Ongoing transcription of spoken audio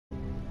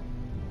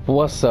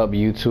What's up,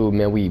 YouTube,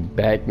 man? We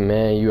back,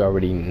 man. You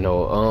already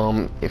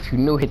know. If you're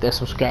new, hit that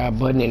subscribe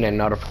button and that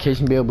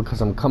notification bell because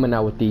I'm coming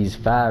out with these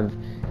five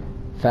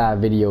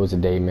videos a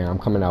day, man. I'm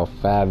coming out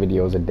 5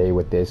 videos a day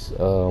with this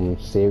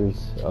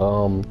series. I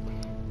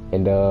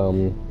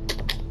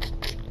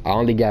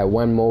only got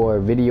one more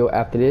video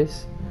after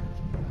this,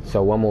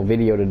 so one more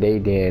video today.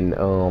 Then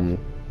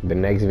the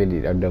next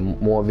video, the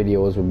more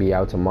videos will be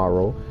out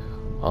tomorrow.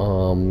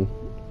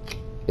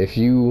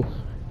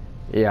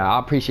 Yeah, I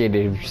appreciate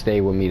it if you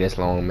stay with me this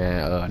long,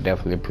 man.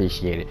 Definitely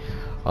appreciate it.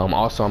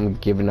 Also, I'm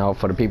giving out,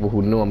 for the people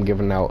who knew, I'm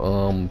giving out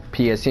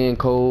PSN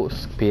code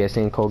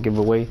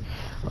giveaway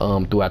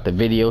throughout the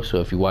video. So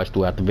if you watch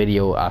throughout the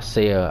video, I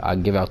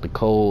give out the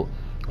code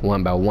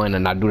one by one,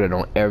 and I do that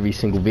on every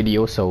single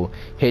video. So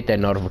hit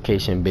that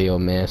notification bell,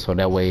 man, so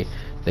that way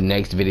the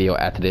next video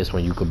after this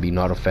one you could be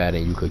notified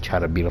and you could try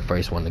to be the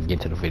first one to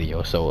get to the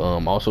video. So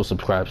also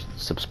subscribe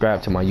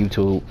to my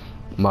YouTube,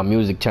 my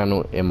music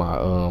channel, and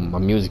my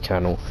music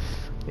channel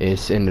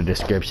is in the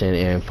description,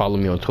 and follow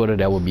me on Twitter,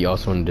 that will be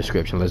also in the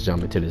description. Let's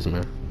jump into this,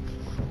 man.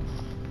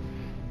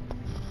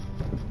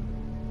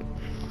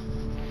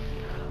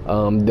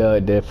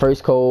 The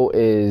first code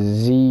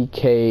is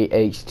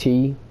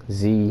ZKHT.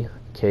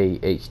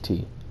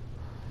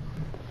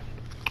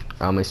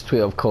 It's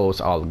 12 codes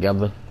all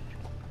together.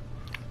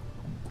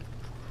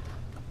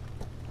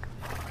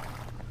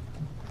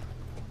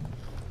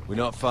 We're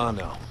not far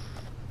now.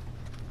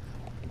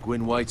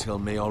 Gwyn Whitehill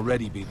may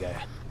already be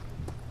there.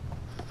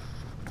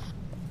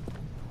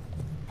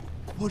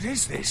 What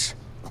is this?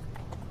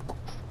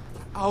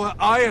 Our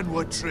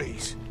ironwood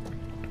trees.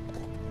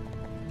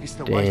 It's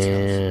the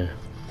Whitehills.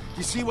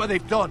 You see what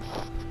they've done?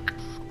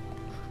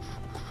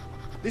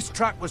 This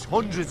track was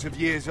hundreds of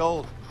years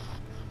old,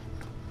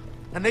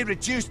 and they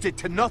reduced it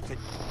to nothing.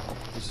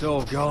 It's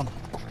all gone.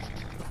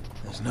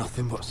 There's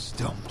nothing but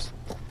stumps.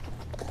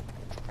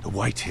 The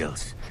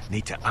Whitehills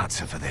need to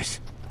answer for this.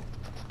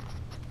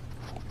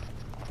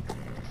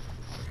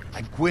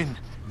 And Gwyn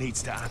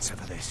needs to answer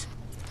for this.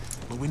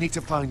 But we need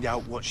to find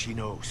out what she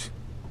knows.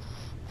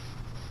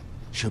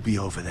 She'll be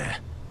over there.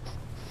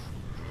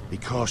 Be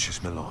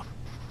cautious, my lord.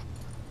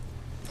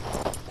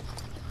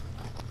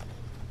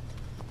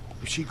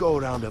 If she go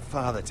around her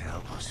father to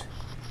help us,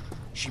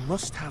 she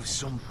must have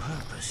some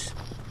purpose.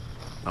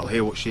 I'll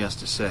hear what she has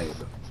to say,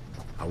 but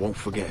I won't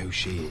forget who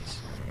she is.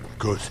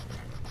 Good.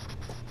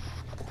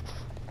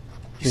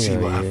 You see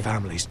what our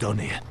family's done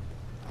here?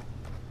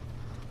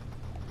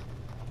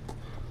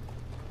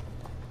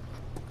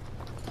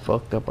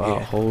 Fucked up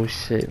our whole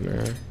shit,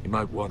 man. You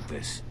might want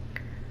this.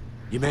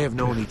 You may have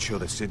known each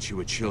other since you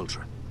were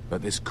children,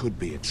 but this could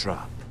be a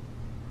trap.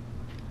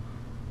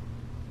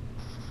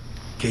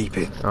 Keep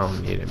it. I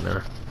don't need it,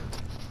 man.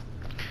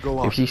 Go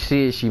on. If she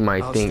see it, she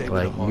might think,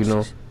 like, you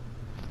know.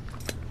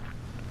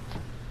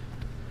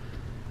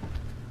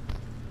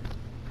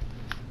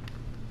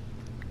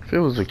 If it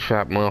was a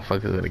trap,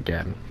 motherfuckers would have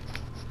got me.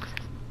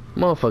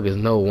 Motherfuckers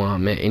know where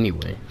I'm at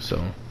anyway,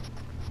 so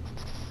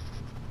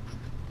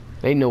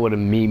they know where to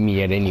meet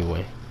me at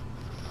anyway.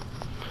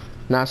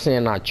 Not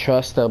saying I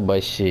trust her,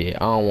 but shit, I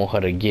don't want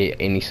her to get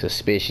any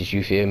suspicious,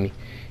 you feel me?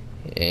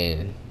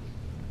 And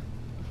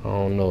I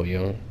don't know,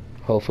 yo.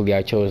 Hopefully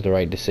I chose the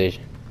right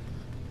decision.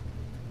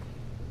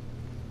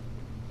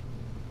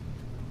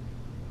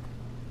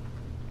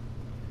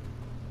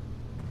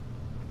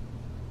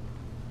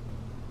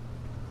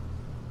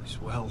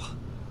 Well,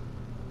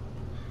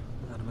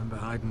 I remember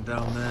hiding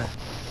down there,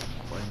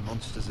 playing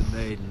monsters and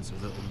maidens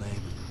with little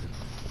Naaman and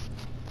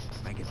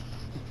Megan.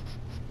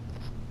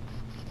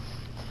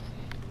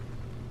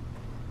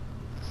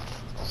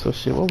 So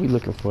shit, what we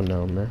looking for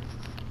now, man?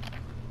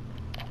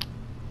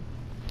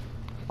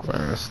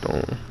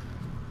 Grindstone.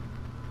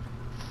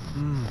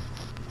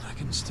 I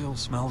can still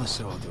smell the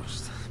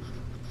sawdust.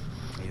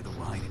 Hear the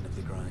whining of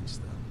the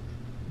grindstone.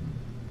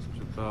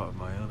 Such a part of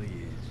my early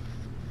years.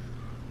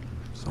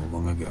 So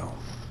long ago.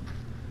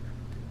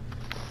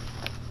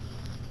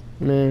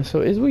 Man,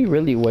 so is we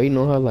really waiting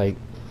on her? Like,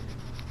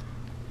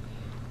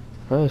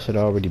 her should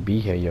already be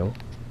here, yo.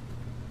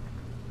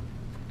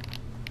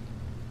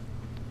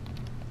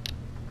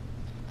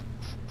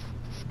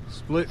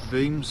 Split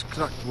beams,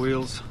 cracked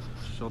wheels,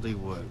 shoddy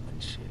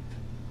workmanship.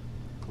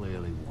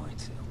 Clearly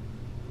Whitehill.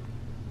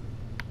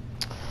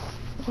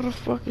 Where the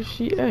fuck is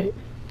she at?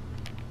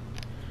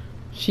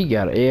 She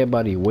got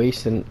everybody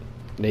wasting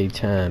their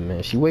time,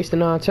 man. She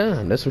wasting our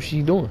time. That's what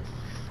she doing.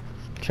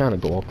 Trying to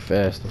go walk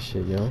fast and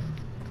shit, yo.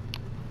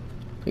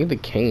 Look at the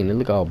cane. It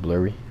look all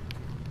blurry.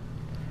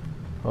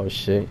 Oh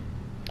shit.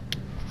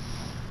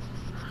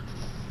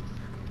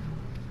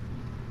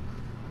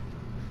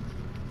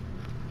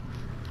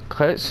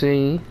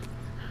 Cutscene.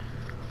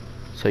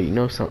 So you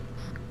know something.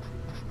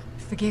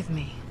 Forgive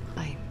me.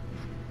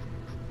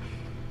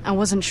 I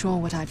wasn't sure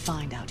what I'd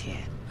find out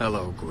here.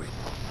 Hello, Gwyn.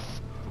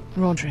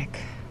 Roderick.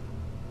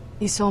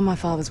 You saw my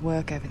father's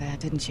work over there,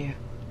 didn't you?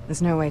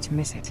 There's no way to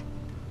miss it.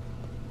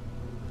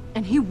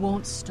 And he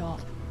won't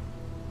stop.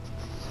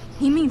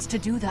 He means to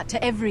do that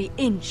to every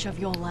inch of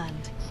your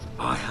land.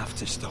 I have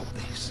to stop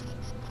this.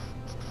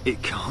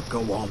 It can't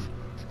go on.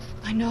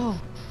 I know.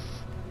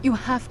 You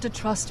have to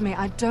trust me.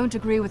 I don't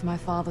agree with my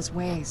father's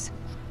ways.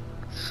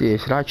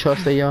 Shit, should I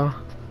trust her, y'all?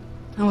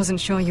 I wasn't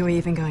sure you were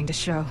even going to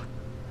show.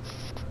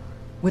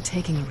 We're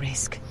taking a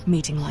risk,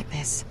 meeting like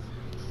this.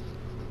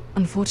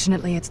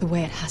 Unfortunately, it's the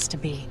way it has to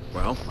be.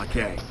 Well,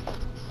 okay.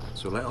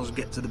 So let us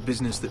get to the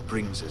business that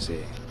brings us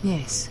here.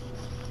 Yes,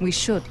 we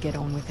should get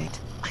on with it.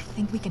 I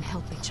think we can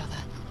help each other.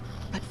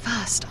 But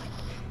first,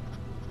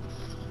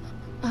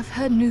 I've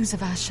heard news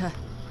of Asher.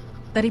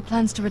 That he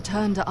plans to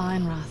return to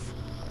Ironrath.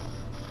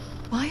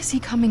 Why is he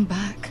coming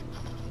back?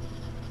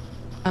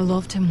 I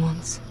loved him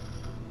once.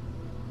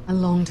 I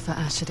longed for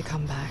Asher to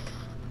come back.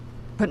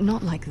 But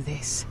not like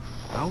this.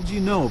 How do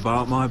you know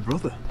about my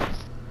brother?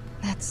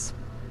 That's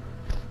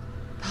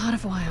part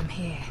of why I'm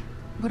here.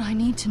 But I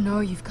need to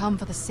know you've come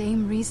for the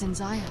same reasons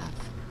I have.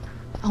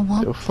 I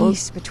want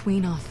peace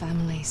between our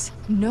families.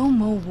 No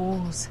more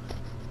wars.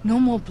 No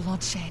more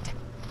bloodshed.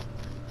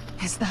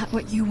 Is that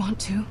what you want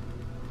too?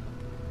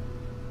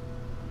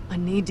 I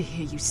need to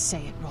hear you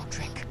say it,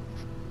 Roderick.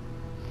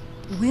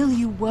 Will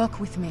you work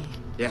with me?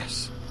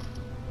 Yes.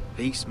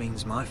 Peace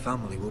means my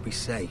family will be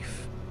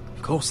safe.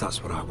 Of course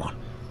that's what I want.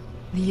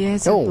 The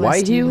years have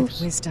blessed you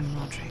with wisdom,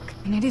 Roderick.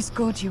 And it is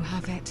good you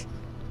have it.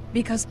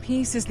 Because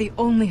peace is the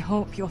only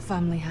hope your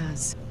family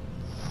has.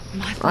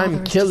 My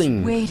father is just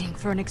waiting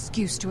for an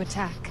excuse to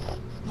attack.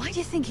 Why do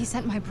you think he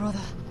sent my brother?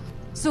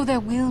 So there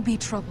will be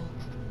trouble.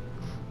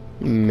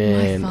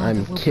 Man,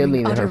 I'm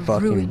killing her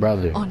fucking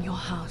brother. On your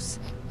house.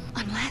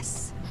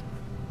 Unless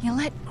you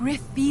let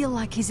Griff feel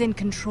like he's in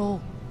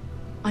control.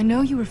 I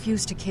know you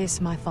refuse to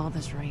kiss my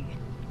father's ring,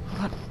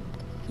 but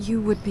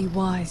you would be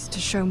wise to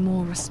show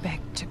more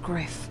respect to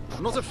Griff.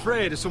 I'm not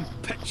afraid of some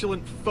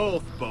petulant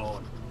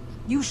fourth-born.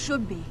 You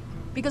should be,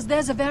 because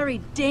there's a very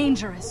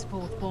dangerous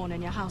fourth-born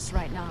in your house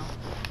right now.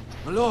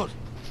 My lord,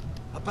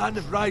 a band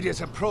of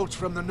riders approach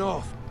from the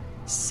north.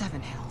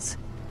 7 Hills.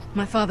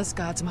 My father's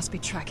guards must be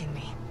tracking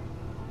me.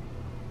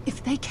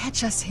 If they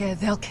catch us here,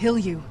 they'll kill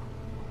you.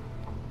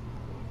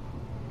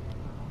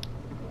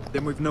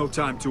 Then we've no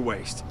time to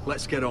waste.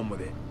 Let's get on with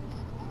it.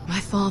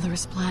 My father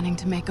is planning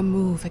to make a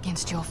move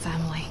against your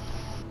family.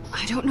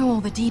 I don't know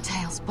all the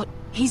details, but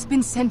he's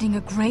been sending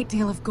a great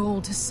deal of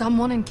gold to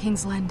someone in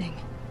King's Landing.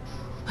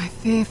 I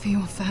fear for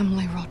your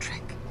family,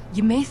 Roderick.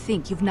 You may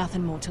think you've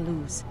nothing more to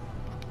lose.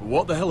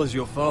 What the hell is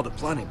your father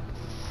planning?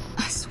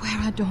 I swear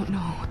I don't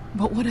know,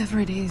 but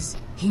whatever it is,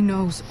 he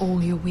knows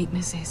all your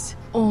weaknesses,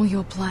 all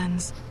your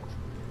plans.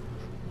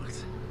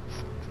 What?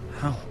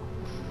 How?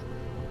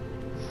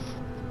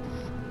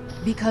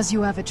 Because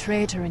you have a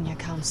traitor in your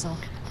council.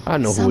 I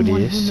know who it is.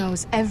 Someone who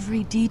knows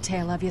every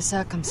detail of your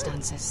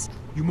circumstances.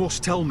 You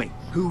must tell me.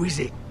 Who is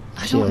it?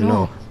 I don't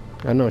know.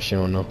 I know she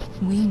don't know.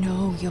 We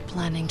know you're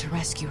planning to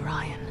rescue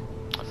Ryan.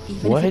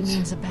 Even if it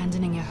means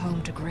abandoning your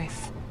home to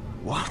Griff.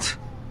 What?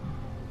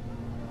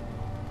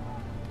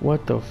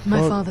 What the fuck?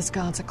 My father's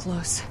guards are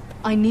close.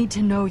 I need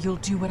to know you'll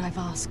do what I've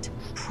asked.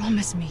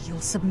 Promise me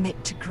you'll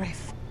submit to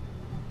Griff.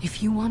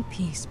 If you want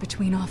peace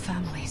between our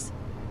families,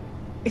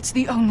 it's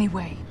the only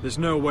way. There's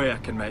no way I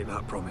can make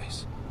that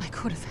promise. I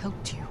could have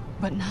helped you,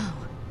 but now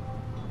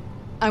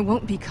I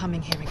won't be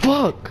coming here again.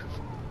 Fuck!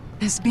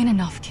 There's been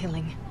enough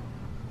killing.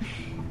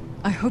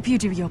 I hope you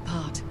do your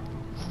part.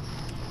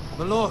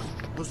 My lord,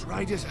 those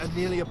riders are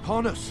nearly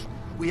upon us.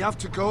 We have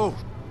to go.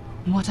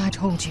 What I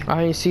told you.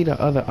 I ain't see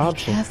the other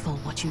option. Be careful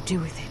what you do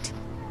with it.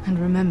 And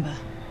remember,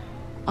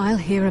 I'll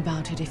hear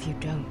about it if you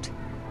don't.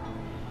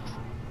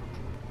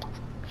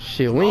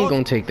 Shit, we ain't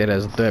gonna take that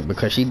as a threat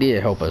because she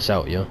did help us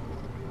out, yo.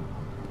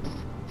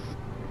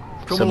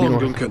 Come along,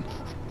 Duncan.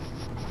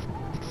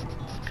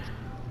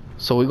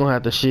 So we're gonna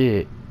have to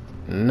shit.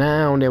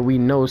 Now that we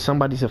know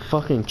somebody's a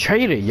fucking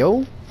traitor,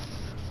 yo.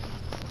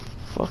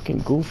 Fucking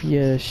goofy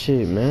ass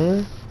shit,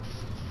 man.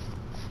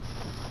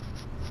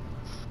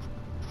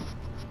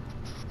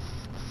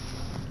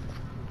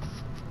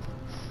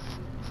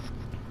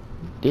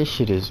 This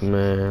shit is,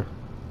 man.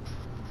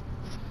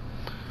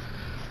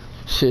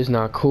 Shit's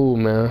not cool,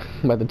 man.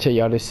 I'm about to tell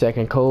y'all this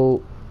second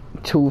code.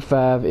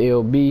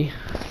 25LB.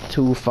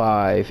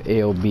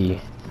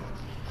 25LB.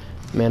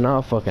 Man,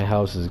 our fucking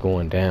house is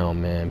going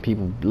down, man.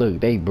 People, look,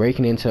 they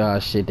breaking into our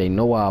shit. They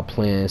know our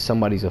plans.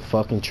 Somebody's a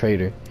fucking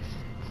traitor.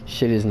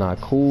 Shit is not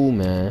cool,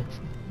 man.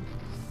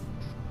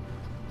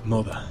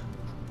 Mother.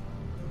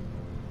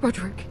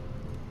 Roderick.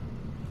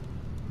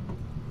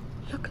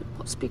 Look at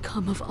what's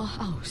become of our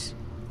house.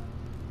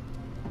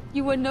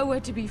 You were nowhere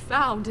to be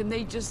found, and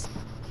they just...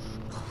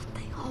 Oh,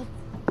 they are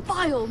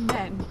vile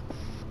men.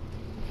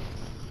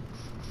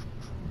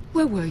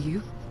 Where were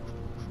you?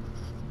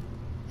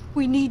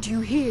 We need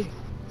you here.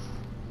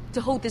 To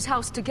hold this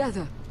house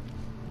together.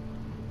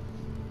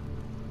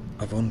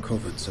 I've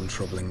uncovered some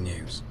troubling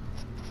news.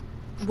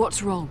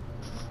 What's wrong?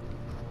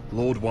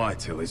 Lord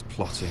Whitehill is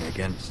plotting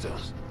against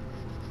us.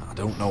 I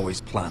don't know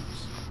his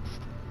plans,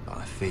 but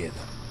I fear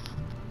them.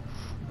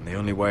 And the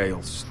only way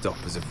he'll stop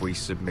is if we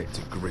submit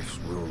to Griff's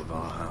rule of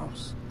our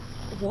house.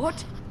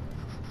 What?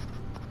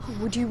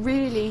 Would you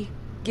really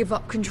give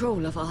up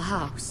control of our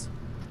house?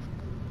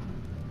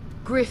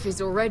 Griff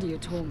is already a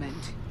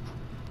torment.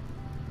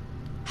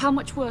 How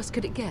much worse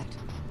could it get?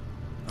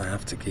 I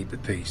have to keep the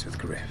peace with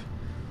Griff.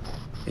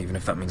 Even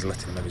if that means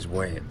letting him have his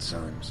way at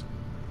times.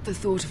 The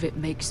thought of it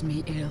makes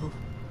me ill.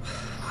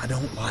 I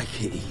don't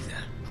like it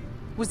either.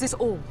 Was this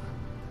all?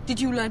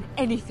 Did you learn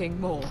anything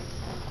more?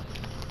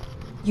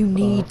 You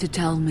need to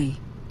tell me.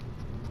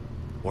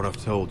 What I've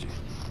told you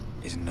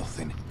is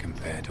nothing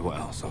compared to what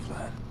else I've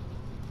learned.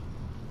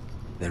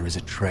 There is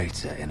a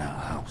traitor in our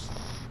house,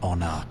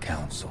 on our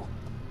council.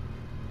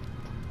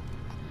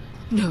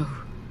 No.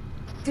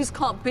 This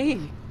can't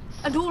be.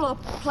 And all our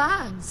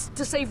plans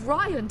to save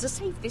Ryan, to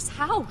save this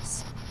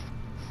house.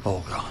 All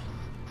gone.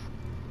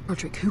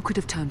 Roderick, who could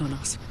have turned on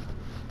us?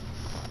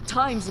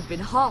 Times have been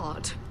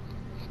hard,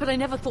 but I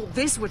never thought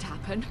this would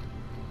happen.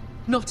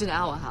 Not in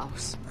our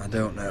house. I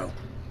don't know.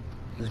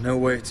 There's no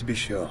way to be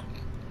sure.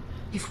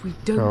 If we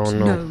don't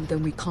know,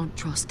 then we can't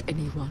trust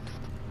anyone.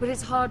 But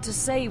it's hard to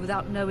say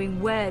without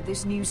knowing where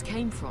this news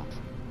came from.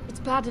 It's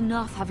bad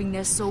enough having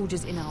their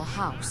soldiers in our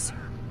house.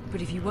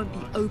 But if you won't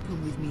be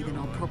open with me, then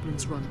our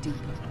problems run deeper.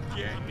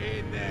 Get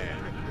in there.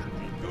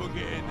 Go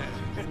get in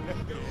there.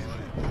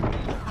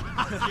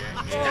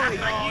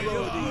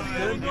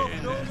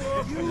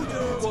 You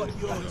do what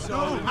you're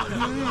told.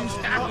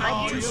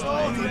 I just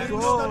want to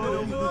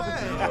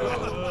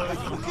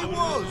fucking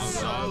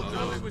was.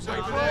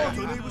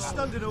 He was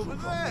standing over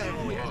there.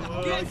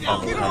 Get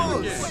down there.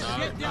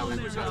 Get down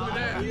there.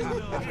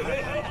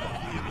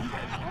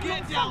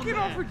 Get down there.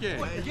 Off again.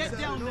 Get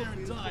down there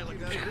and die like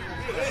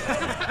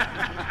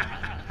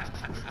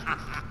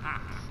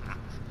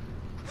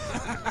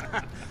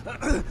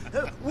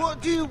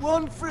What do you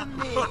want from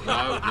me?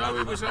 No,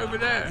 he was over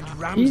there.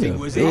 Ramsay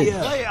was here.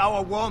 Play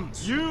our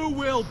want. You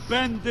will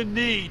bend the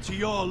knee to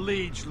your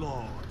liege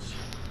lord.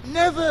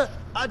 Never.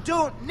 I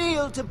don't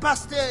kneel to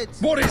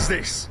bastards. What is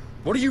this?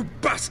 What are you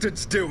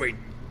bastards doing?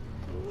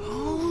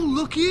 Oh,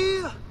 look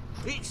here.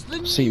 It's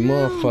the See, new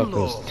motherfuckers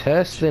lord.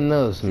 testing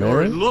us,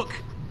 You're in man. luck.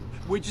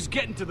 We're just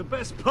getting to the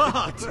best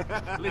part.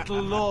 Little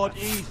Lord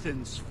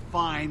Ethan's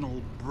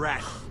final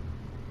breath.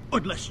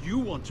 Unless you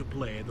want to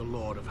play the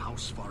Lord of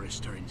House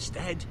Forrester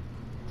instead.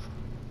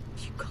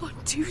 You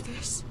can't do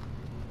this.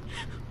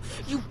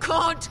 You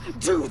can't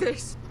do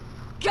this.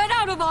 Get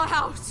out of our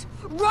house,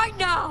 right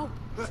now.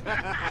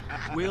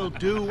 We'll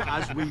do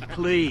as we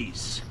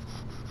please.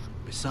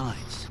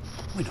 Besides,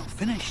 we're not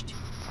finished.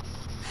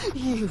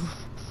 You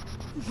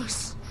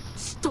must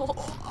stop.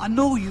 I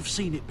know you've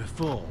seen it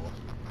before,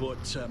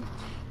 but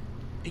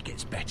it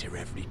gets better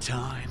every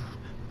time.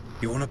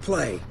 You want to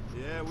play?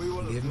 Yeah, we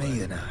want Give me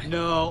the knife.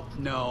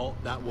 No,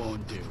 that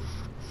won't do.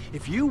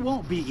 If you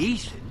won't be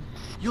Ethan,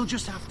 you'll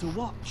just have to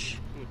watch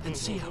and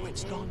see how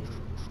it's done.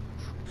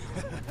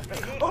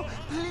 Oh,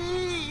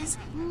 please,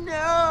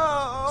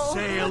 no.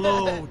 Say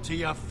hello to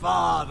your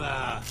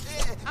father.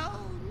 Oh,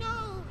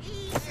 no,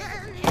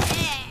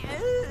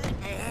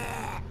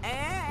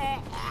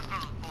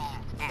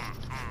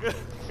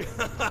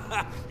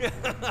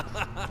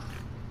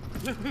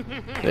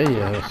 Hey,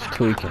 yeah, it's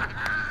tweaking.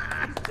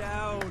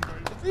 Down.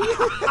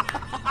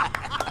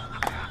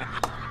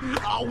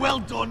 Oh, well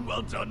done,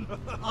 well done.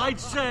 I'd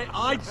say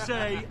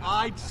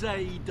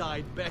he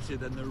died better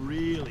than the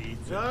real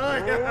Ethan.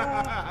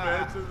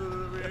 Better than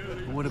the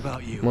real. What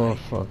about you?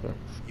 Motherfucker.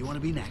 You want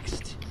to be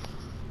next?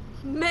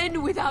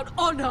 Men without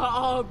honor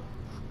are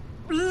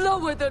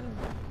lower than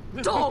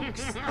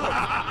dogs.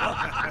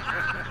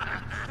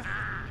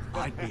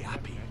 I'd be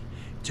happy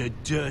to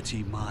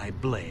dirty my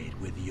blade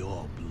with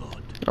your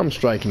blood. I'm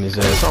striking his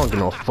ass. I don't give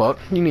no fuck.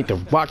 You need to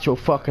watch your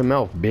fucking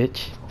mouth,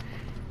 bitch.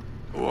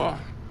 Whoa.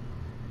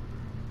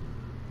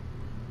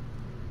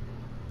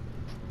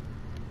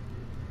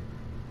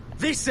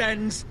 This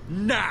ends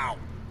now.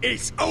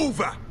 It's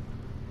over.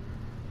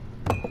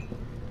 I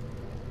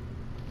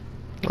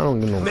don't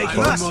give no Make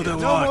fuck. us no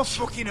more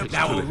fucking about.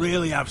 Now we'll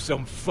really have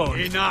some fun.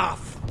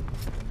 Enough!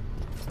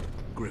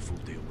 Griff will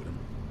deal with him.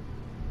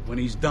 When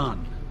he's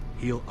done,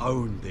 he'll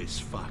own this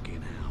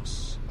fucking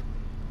house.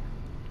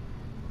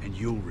 And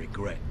you'll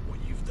regret what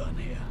you've done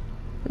here.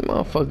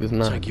 Motherfuckers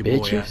not Take your boy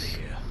out of bitches.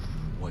 here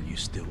while you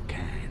still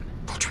can.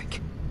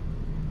 Roderick.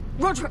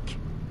 Roderick.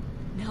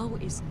 Now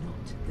is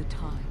not the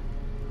time.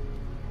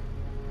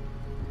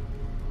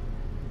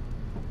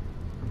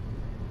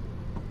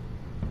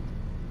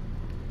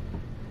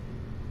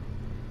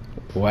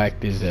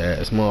 Whacked his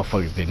ass.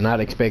 Motherfuckers did not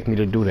expect me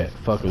to do that.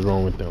 Fuck is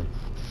wrong with them?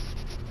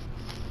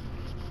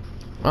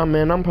 Oh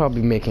man, I'm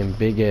probably making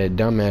big ass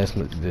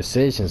dumbass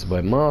decisions,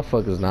 but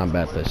motherfuckers not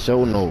about to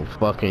show no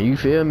fucking, you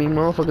feel me?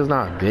 Motherfuckers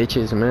not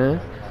bitches, man.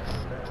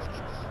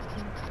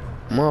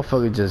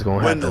 Motherfuckers just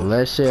gonna have to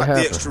let shit pack the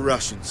happen. extra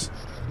rations.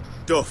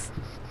 Duff.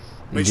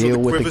 Make Deal sure the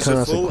with the quivers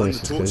are full and the consequences,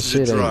 cause torches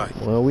shit are dry.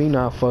 ain't, well, we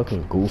not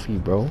fucking goofy,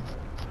 bro.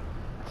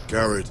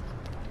 Garrett,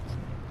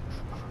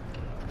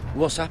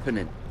 What's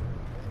happening?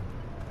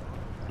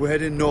 we're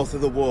heading north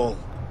of the wall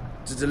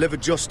to deliver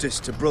justice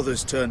to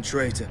brothers turned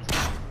traitor.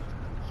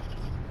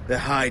 They're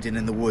hiding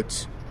in the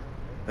woods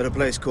at a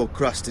place called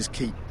Craster's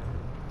Keep.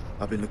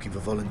 I've been looking for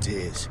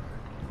volunteers.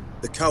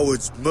 The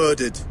cowards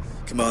murdered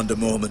Commander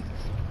Mormon.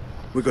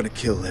 We're gonna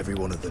kill every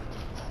one of them.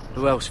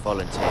 Who else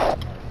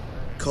volunteered?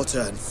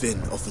 Cotter and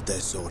Finn offered their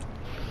sword.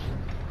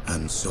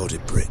 And so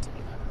did Britt.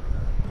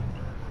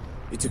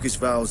 He took his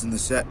vows in the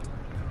Sept.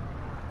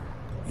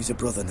 He's a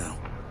brother now.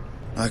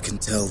 I can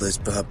tell there's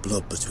bad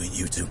blood between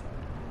you two.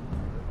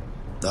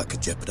 That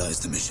could jeopardize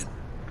the mission.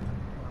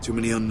 Too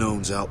many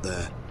unknowns out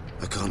there.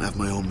 I can't have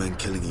my own men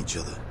killing each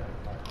other.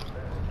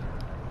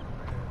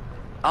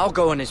 I'll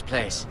go in his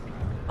place.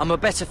 I'm a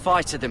better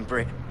fighter than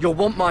Britt. You'll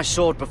want my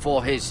sword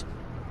before his.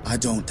 I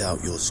don't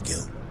doubt your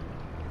skill.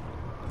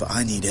 But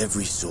I need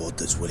every sword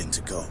that's willing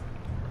to go.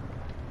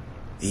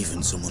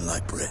 Even someone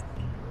like Britt.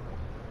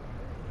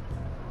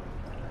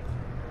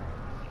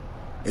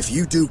 If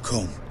you do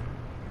come,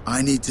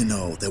 I need to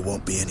know there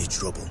won't be any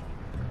trouble.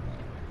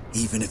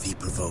 Even if he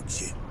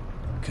provokes you.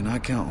 Can I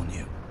count on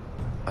you?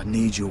 I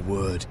need your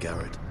word,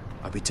 Garrett.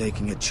 I'll be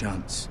taking a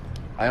chance.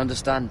 I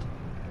understand.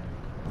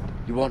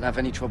 You won't have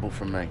any trouble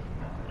from me.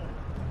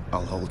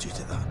 I'll hold you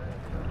to that.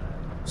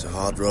 It's a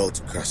hard road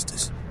to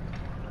Crestus.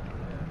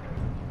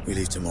 We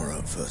leave tomorrow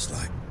at first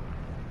light.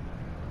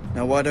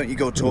 Now why don't you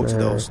go talk to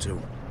those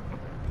two?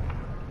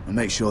 And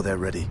make sure they're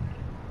ready.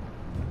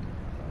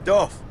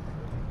 Duff!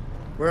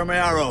 Where are my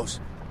arrows?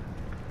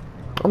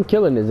 I'm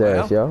killing his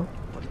ass, yo.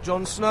 What did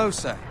Jon Snow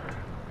say?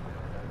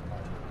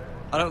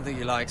 I don't think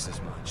he likes us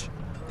much.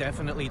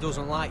 Definitely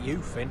doesn't like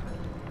you, Finn.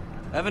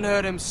 Haven't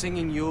heard him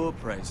singing your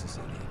praises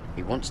lately.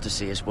 He wants to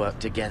see us work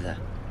together.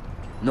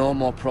 No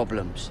more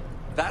problems.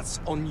 That's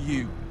on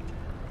you.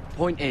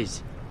 Point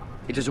is,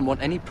 he doesn't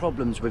want any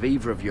problems with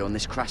either of you on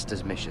this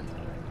Craster's mission.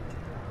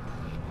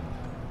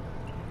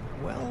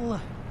 Well,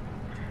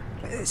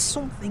 there's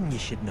something you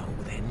should know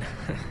then.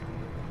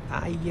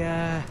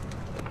 I,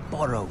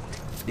 borrowed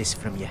this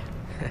from you.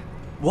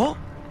 What?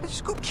 I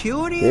just got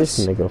curious.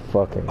 This nigga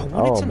fucking. I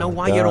wanted to know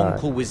why your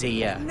uncle was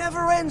here. It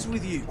never ends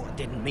with you. Well,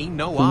 didn't mean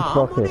no He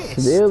harm, fucking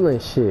honest. stealing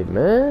shit,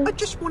 man. I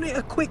just wanted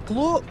a quick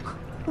look.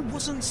 I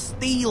wasn't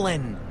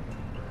stealing.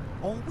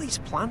 Always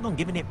planned on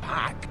giving it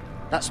back.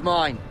 That's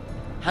mine.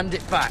 Hand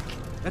it back.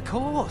 Of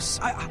course.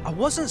 I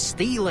wasn't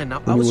stealing. I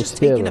You was were just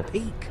taking a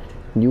stealing. peek.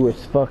 You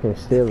was fucking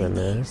stealing, Thing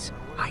man. is,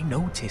 I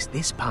noticed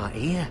this part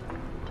here.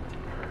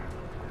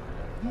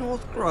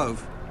 North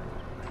Grove.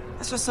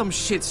 That's just some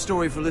shit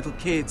story for little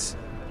kids.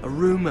 A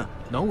rumor.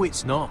 No,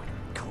 it's not.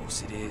 Of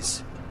course it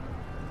is.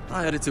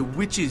 I heard it's a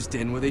witch's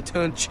den where they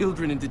turn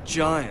children into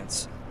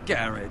giants.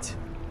 Garrett,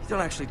 you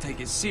don't actually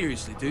take it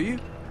seriously, do you?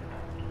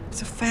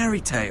 It's a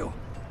fairy tale.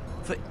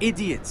 For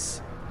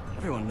idiots.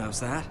 Everyone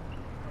knows that.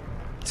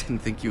 Didn't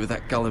think you were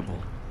that gullible.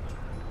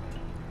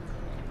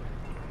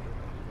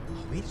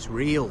 Oh, it's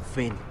real,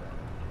 Finn.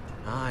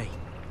 Aye.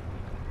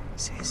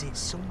 Says it's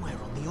somewhere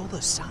on the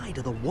other side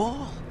of the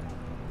wall.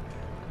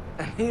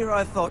 And here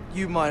I thought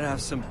you might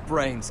have some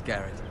brains,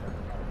 Garrett.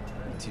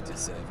 You two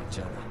deserve each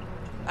other.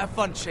 Have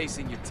fun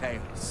chasing your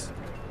tails.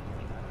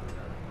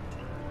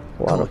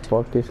 Why the Good.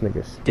 fuck this nigga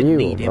Didn't steal,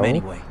 need him bro?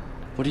 anyway.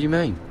 What do you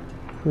mean?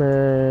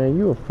 Man,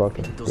 you a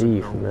fucking Doesn't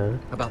thief, know man.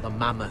 about the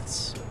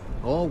mammoths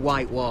or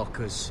White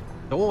Walkers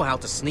or how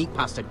to sneak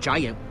past a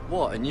giant.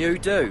 What, and you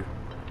do?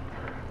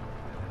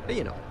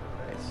 You know,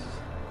 it's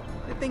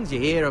the things you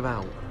hear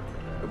about.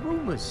 The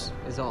rumours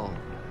is all.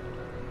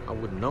 I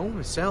wouldn't know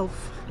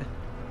myself.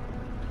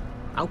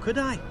 How could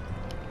I?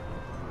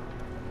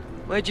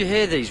 Where'd you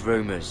hear these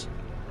rumours?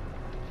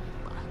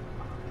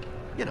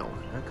 You know,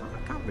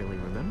 I can't really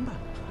remember.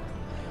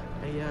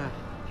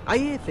 I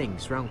hear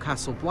things round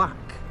Castle Black.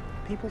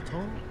 People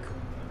talk.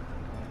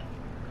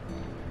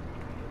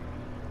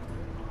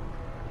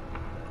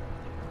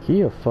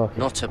 He a fucking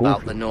Not about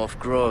goofy. the North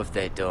Grove,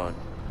 they don't.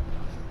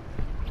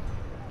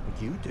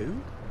 You do?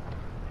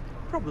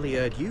 Probably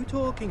heard you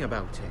talking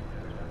about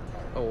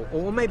it.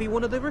 Or maybe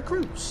one of the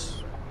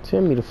recruits.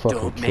 Tell me the fucking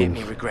Don't truth. make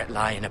me regret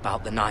lying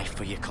about the knife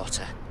for you,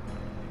 Cotter.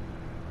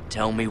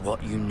 Tell me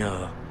what you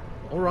know.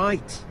 All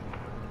right.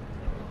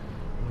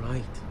 All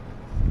right.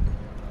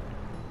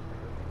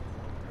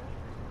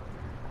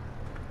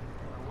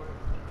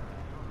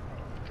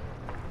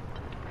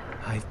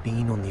 I've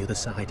been on the other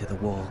side of the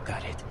wall,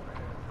 Garrett.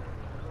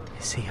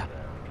 You see,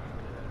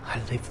 I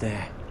live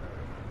there,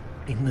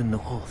 in the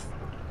north.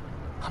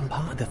 I'm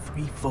part of the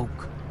free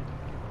folk.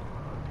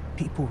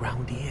 People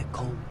round here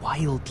call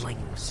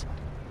wildlings.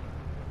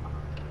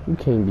 You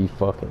can't be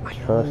fucking I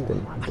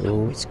trusting, know,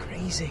 dude. it's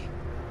crazy.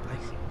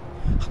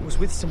 I was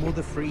with some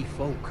other free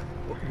folk.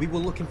 We were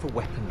looking for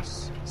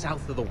weapons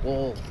south of the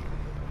wall.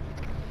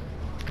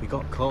 We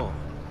got caught,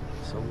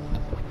 so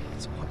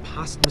I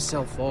passed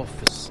myself off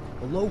as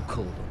a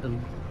local,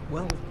 and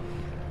well,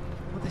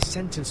 they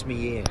sentenced me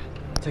here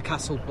to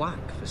Castle Black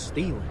for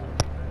stealing.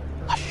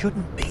 I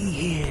shouldn't be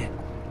here.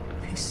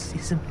 This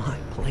isn't my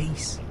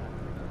place.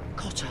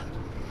 Cotter,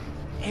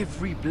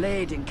 every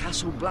blade in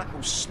Castle Black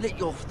will slit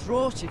your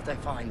throat if they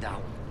find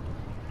out.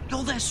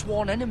 You're their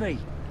sworn enemy.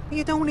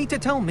 You don't need to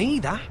tell me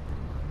that.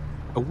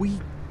 Are we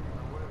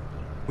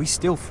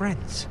still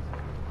friends?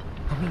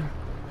 I mean,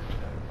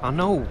 I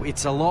know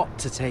it's a lot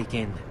to take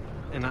in,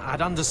 and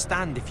I'd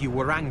understand if you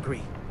were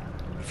angry.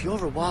 If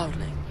you're a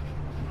wildling,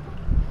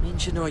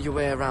 means you know your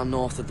way around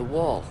north of the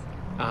wall.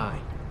 Aye,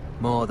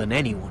 more than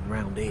anyone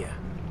round here.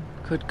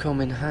 Could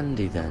come in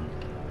handy then.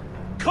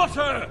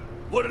 Cutter!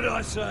 What did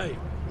I say?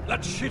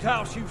 That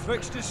shithouse you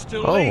fixed is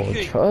still I leaking.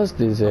 don't trust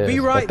his ass. be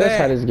right but that's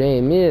how there. this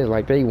game is.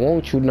 Like, they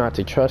want you not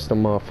to trust the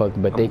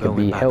motherfucker, but they I'm could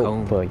going be back help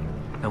home, for you.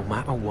 no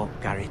matter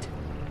what, Garrett.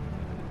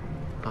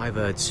 I've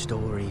heard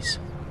stories.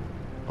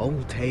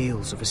 Old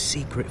tales of a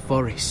secret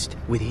forest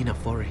within a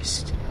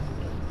forest.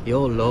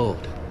 Your lord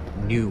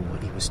knew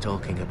what he was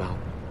talking about.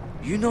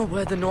 You know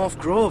where the North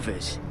Grove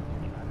is?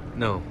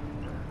 No,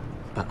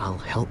 but I'll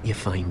help you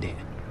find it.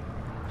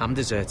 I'm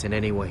deserting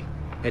anyway,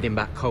 heading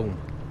back home.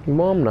 Your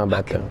mom not I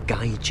about can that.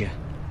 guide you,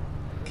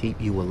 keep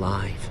you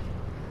alive.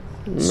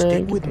 Man,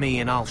 Stick with me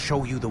and I'll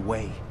show you the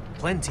way.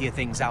 Plenty of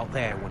things out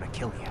there when I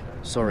kill you.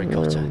 Sorry,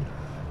 Cotter.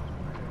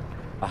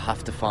 I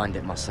have to find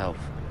it myself.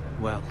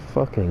 Well,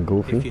 fucking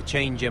goofy. if you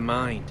change your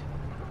mind,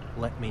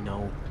 let me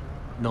know.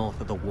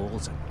 North of the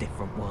wall's a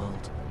different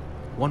world.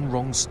 One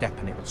wrong step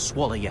and it'll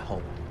swallow you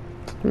whole.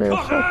 Man,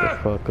 shut the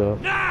fuck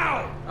up.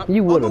 Now!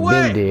 You would have On the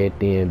been way! dead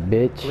then,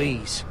 bitch.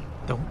 Please,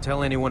 don't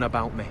tell anyone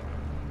about me.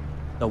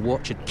 The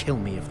watch would kill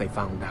me if they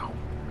found out.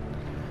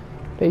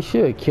 They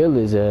should kill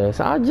his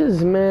ass. I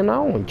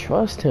don't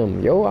trust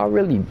him, yo. I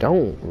really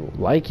don't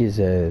like his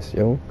ass,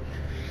 yo.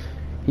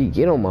 He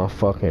get on my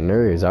fucking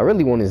nerves. I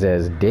really want his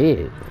ass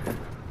dead.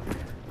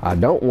 I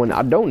don't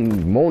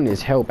want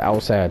his help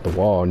outside the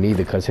wall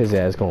neither, cause his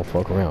ass gonna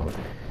fuck around.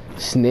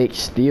 Snitch,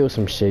 steal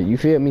some shit. You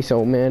feel me?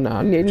 So man,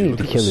 I need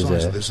to kill his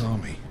ass. Of this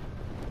army.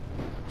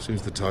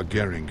 Seems the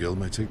Targaryen guild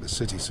may take the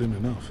city soon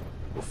enough.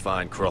 We'll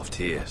find Croft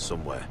here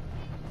somewhere.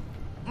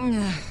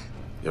 You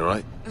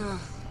alright?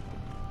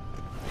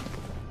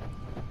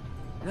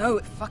 No,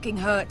 it fucking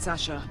hurts,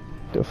 Asher.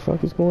 The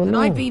fuck is going And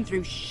on? I've been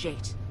through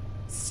shit.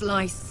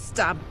 Sliced,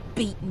 stabbed,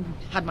 beaten,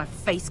 had my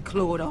face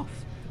clawed off.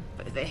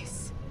 But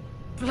this...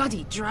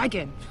 bloody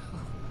dragon.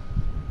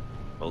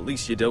 Well, at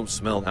least you don't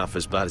smell half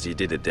as bad as you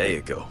did a day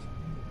ago.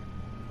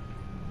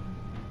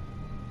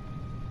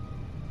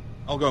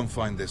 I'll go and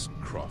find this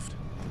Croft.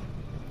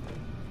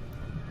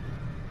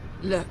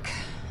 Look,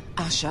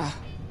 Asher.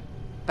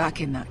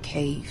 Back in that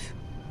cave.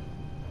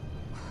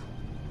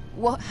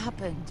 What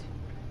happened?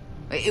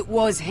 It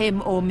was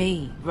him or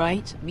me,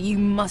 right? You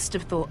must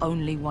have thought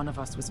only one of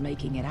us was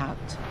making it out.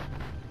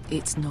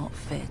 It's not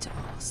fair to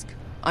ask.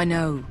 I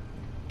know.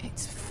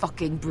 It's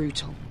fucking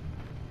brutal.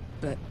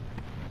 But...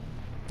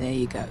 there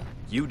you go.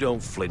 You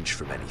don't flinch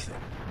from anything.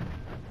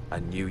 I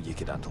knew you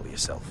could handle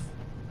yourself.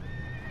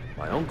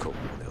 My uncle,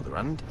 on the other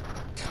hand...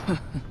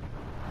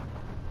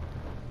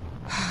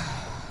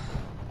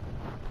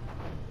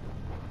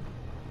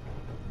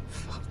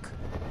 Fuck.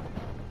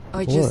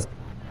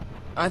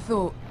 I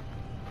thought...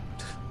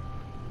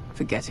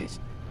 Forget it.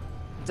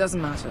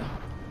 Doesn't matter.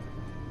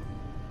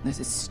 This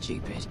is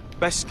stupid.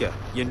 Beskha,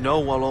 you know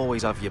I'll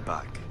always have your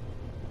back.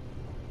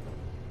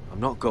 I'm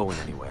not going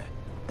anywhere.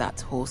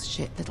 That's horse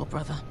shit, little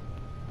brother.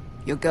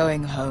 You're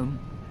going home.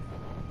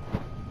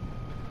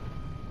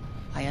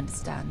 I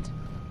understand.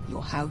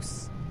 Your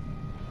house,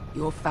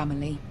 your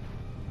family.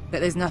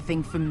 But there's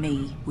nothing for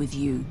me with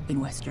you in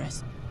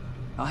Westeros.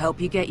 I'll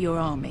help you get your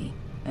army,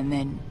 and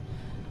then...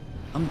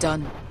 I'm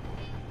done.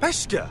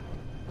 Beskha!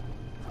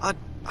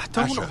 I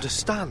don't Asher.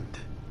 understand.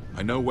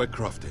 I know where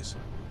Croft is.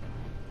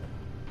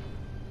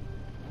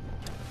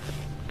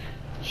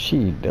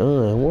 She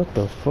done. What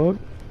the fuck?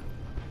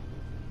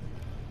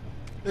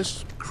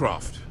 This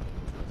Croft.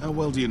 How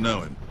well do you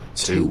know him?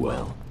 Too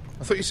well.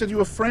 I thought you said you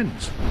were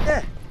friends.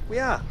 Yeah, we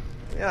are.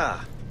 We are.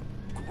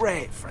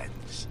 Great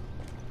friends.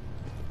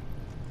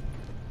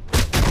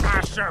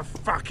 Asher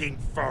fucking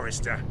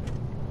Forrester.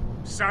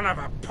 Son of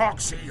a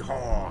poxy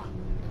whore.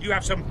 You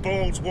have some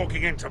balls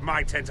walking into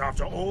my tent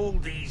after all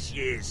these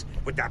years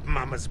with that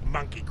mama's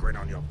monkey grin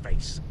on your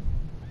face.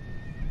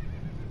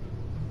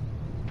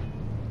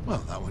 Well,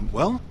 that went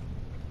well.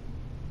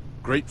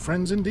 Great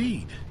friends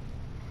indeed.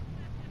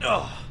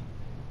 Oh.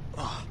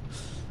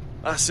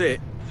 That's it.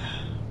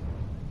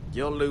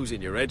 You're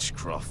losing your edge,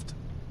 Croft.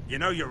 You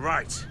know you're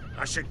right.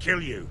 I should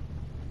kill you.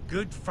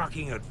 Good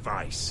fucking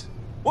advice.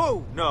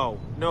 Whoa,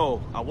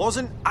 no. I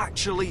wasn't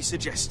actually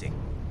suggesting.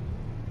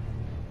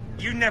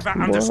 You never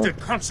understood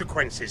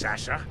consequences,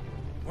 Asher.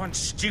 One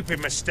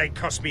stupid mistake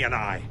cost me an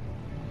eye.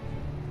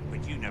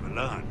 But you never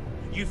learn.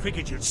 You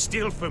figured you'd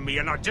steal from me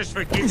and I'd just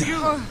forgive you?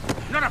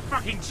 Not a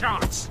fucking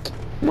chance.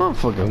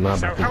 Motherfucker's not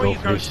So about to how are go you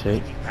for going this to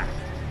shit. take it back?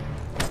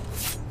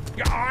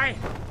 Your eye?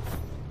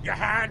 Your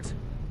hand?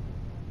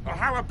 Or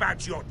how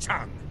about your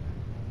tongue?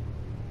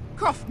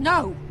 Croft,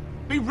 no!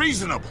 Be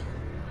reasonable.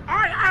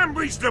 I am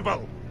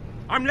reasonable.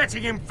 I'm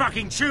letting him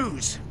fucking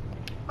choose.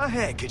 My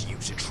hair could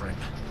use a trim.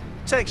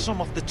 Take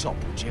some off the top,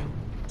 would you?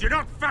 Do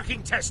not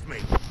fucking test me.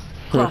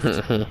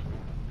 Croft,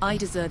 I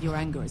deserve your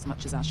anger as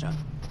much as Asher.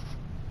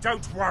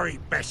 Don't worry,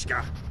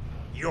 Beskha.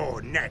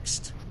 You're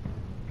next.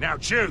 Now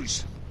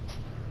choose.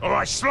 Or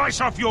I slice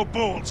off your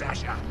balls,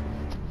 Asher.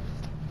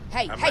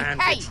 Hey, A man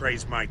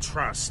betrays my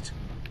trust.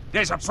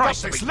 There's a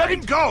price to be paid. Let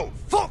him go!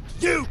 Fuck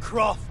you,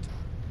 Croft!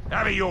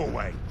 Have it your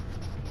way.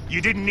 You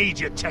didn't need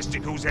your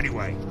testicles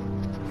anyway.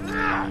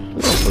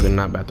 Motherfucker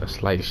not about to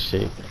slice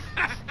shit.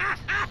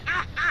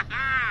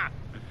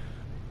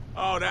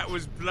 Oh, that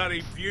was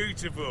bloody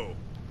beautiful.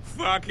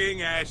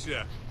 Fucking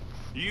Asher.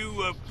 You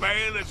were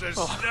pale as a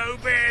snow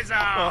bear's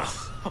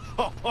ass.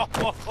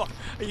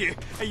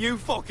 Are you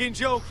fucking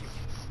joking?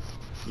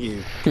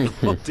 You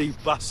bloody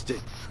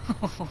bastard.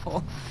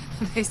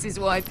 This is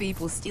why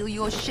people steal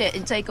your shit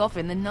and take off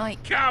in the night.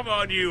 Come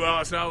on, you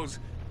assholes.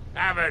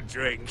 Have a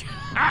drink.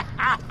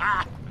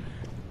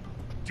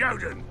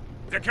 Joden,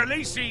 the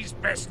Khaleesi's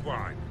best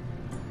wine.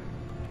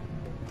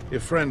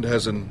 Your friend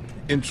has an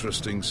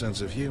interesting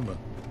sense of humor.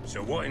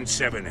 So what in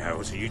seven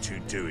hells are you two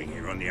doing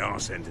here on the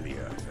arse end of the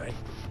earth, eh?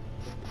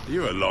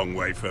 You're a long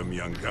way from,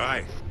 young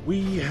guy.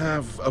 We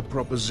have a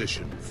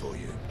proposition for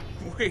you.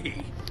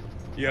 We?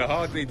 You're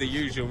hardly the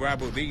usual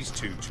rabble these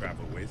two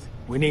travel with.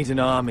 We need an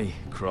army,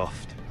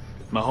 Croft.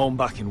 My home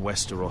back in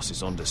Westeros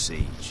is under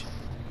siege.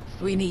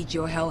 We need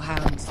your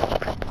hellhounds.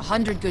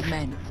 100 good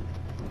men.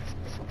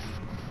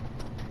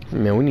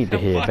 Man, we need to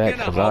head back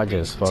because I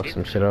just fucked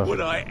some shit up. Would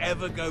I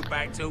ever go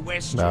back to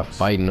Westeros? About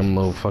fighting them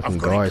motherfucking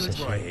guards and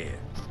shit. Right here.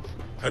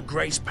 Her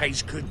Grace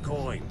pays good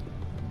coin.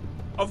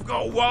 I've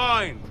got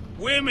wine,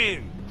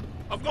 women.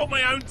 I've got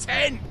my own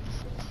tent.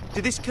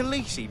 Did this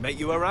Khaleesi make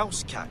you her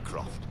house cat,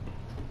 Croft?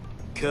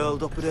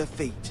 Curled up at her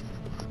feet?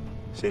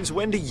 Since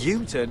when do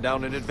you turn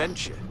down an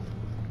adventure?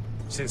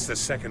 Since the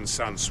second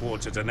son swore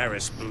to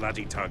Daenerys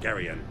bloody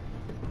Targaryen.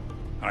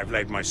 I've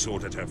laid my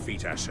sword at her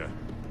feet, Asher.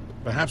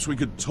 Perhaps we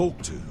could talk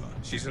to her.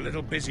 She's a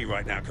little busy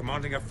right now,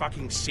 commanding a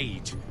fucking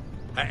siege.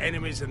 Her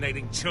enemies are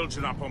nailing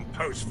children up on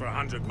posts for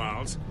 100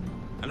 miles,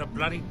 and a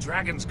bloody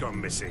dragon's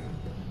gone missing.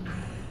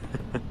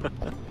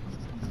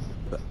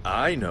 But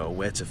I know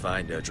where to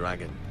find her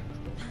dragon.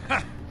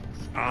 Ha!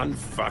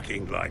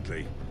 Unfucking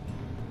likely.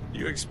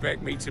 You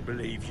expect me to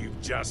believe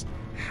you've just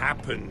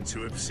happened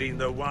to have seen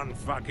the one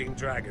fucking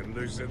dragon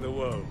loose in the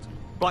world?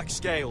 Black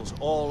scales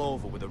all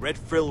over with a red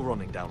frill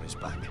running down his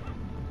back.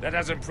 That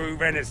doesn't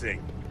prove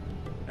anything.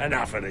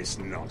 Enough of this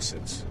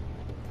nonsense.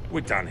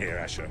 We're done here,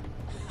 Asher.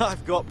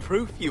 I've got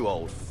proof, you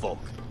old fuck.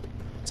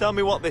 Tell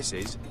me what this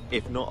is,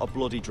 if not a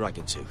bloody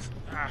dragon tooth.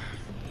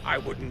 I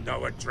wouldn't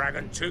know a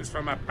dragon tooth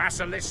from a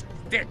basilisk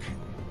dick.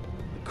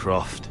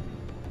 Croft,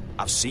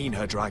 I've seen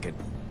her dragon.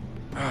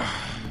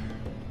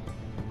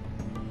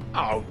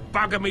 Oh,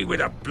 bugger me with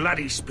a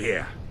bloody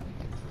spear.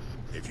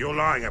 If you're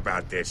lying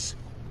about this,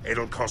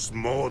 it'll cost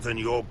more than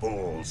your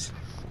balls.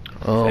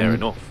 Fair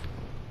enough.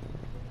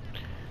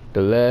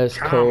 The last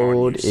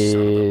code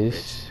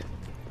is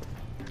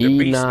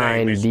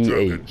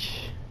E9DH.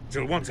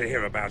 You'll want to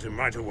hear about him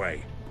right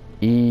away.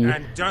 E9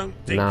 and don't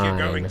think you're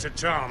going to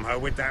charm her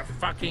with that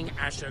fucking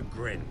Asher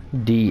grin.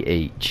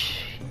 DH.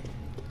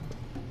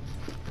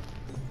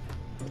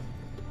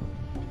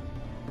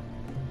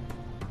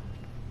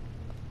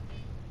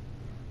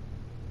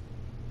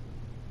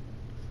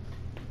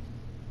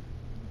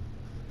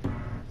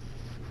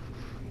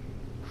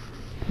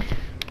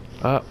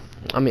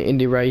 I'm gonna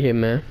end it right here,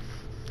 man.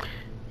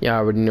 Y'all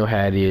already know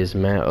how it is,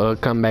 man.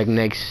 Come back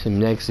next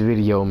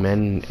video,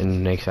 man, in the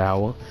next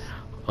hour.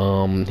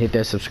 Hit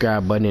that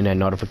subscribe button and that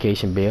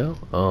notification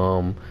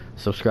bell.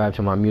 Subscribe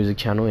to my music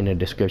channel in the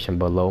description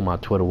below. My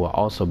Twitter will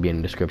also be in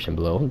the description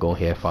below. Go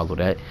ahead, follow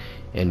that,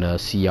 and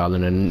see y'all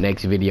in the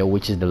next video,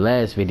 which is the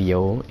last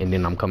video, and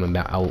then I'm coming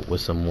back out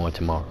with some more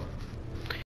tomorrow.